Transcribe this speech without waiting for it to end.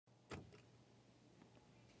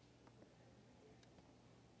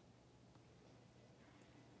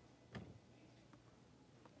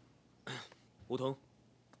梧桐。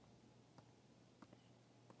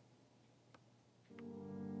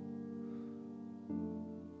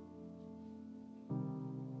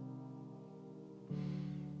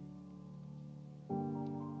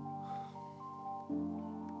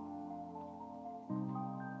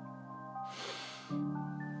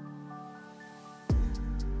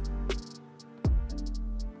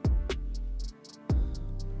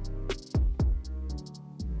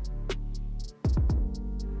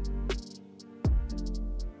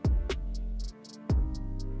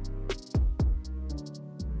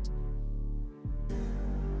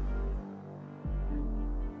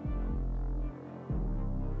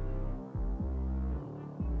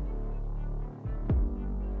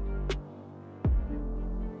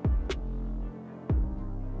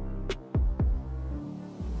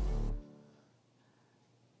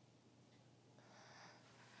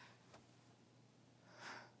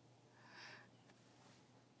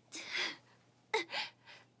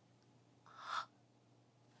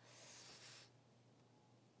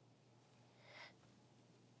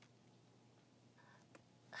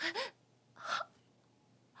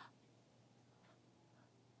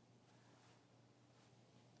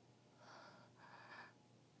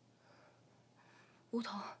 梧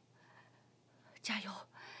桐，加油，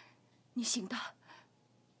你行的。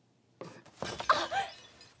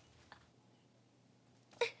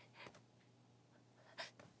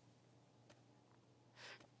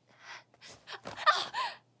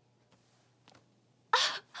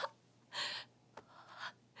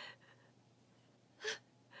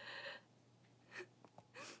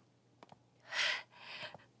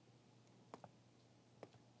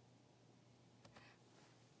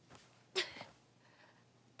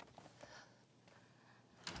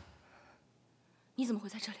你怎么会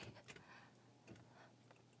在这里？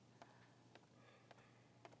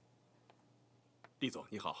厉总，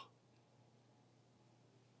你好。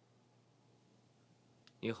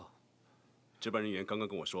你好。值班人员刚刚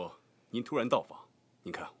跟我说，您突然到访，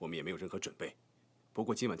您看我们也没有任何准备。不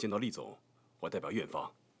过今晚见到厉总，我代表院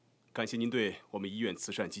方，感谢您对我们医院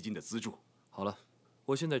慈善基金的资助。好了，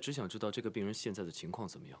我现在只想知道这个病人现在的情况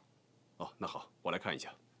怎么样。哦，那好，我来看一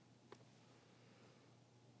下。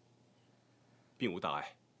 并无大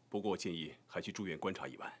碍，不过我建议还去住院观察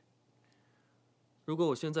一晚。如果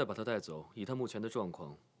我现在把他带走，以他目前的状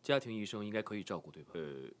况，家庭医生应该可以照顾，对吧？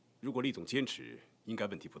如果厉总坚持，应该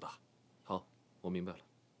问题不大。好，我明白了。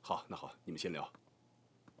好，那好，你们先聊。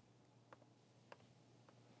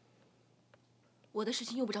我的事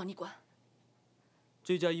情用不着你管。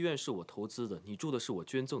这家医院是我投资的，你住的是我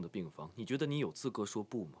捐赠的病房，你觉得你有资格说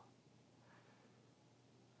不吗？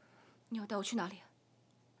你要带我去哪里？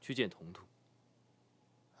去见彤彤。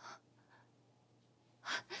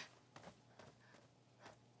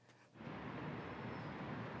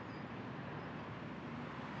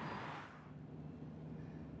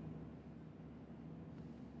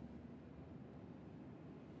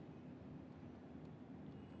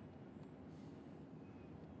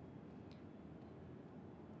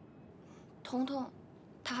 彤彤，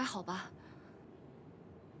她还好吧？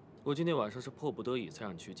我今天晚上是迫不得已才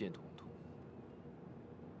让你去见彤彤。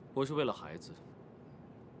我是为了孩子。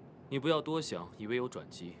你不要多想，以为有转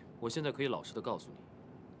机。我现在可以老实的告诉你，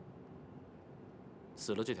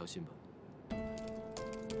死了这条心吧。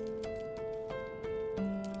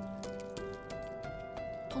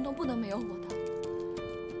彤彤不能没有我的，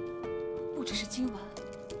不只是今晚。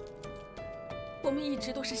我们一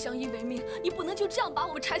直都是相依为命，你不能就这样把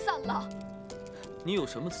我们拆散了。 你有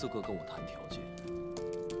什么资格跟我谈条件？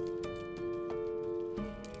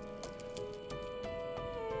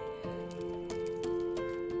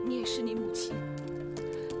你也是你母亲，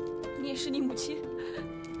你也是你母亲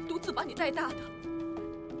独自把你带大的，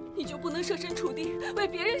你就不能设身处地为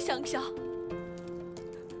别人想想？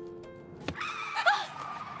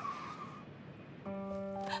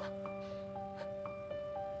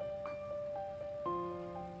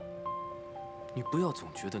你不要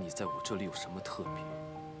总觉得你在我这里有什么特别。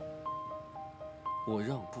我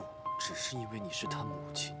让步，只是因为你是他母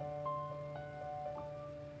亲。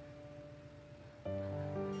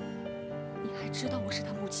你还知道我是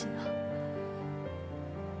他母亲啊？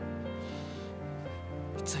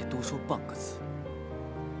你再多说半个字，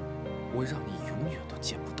我让你永远都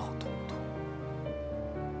见不到彤彤。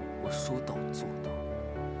我说到做到。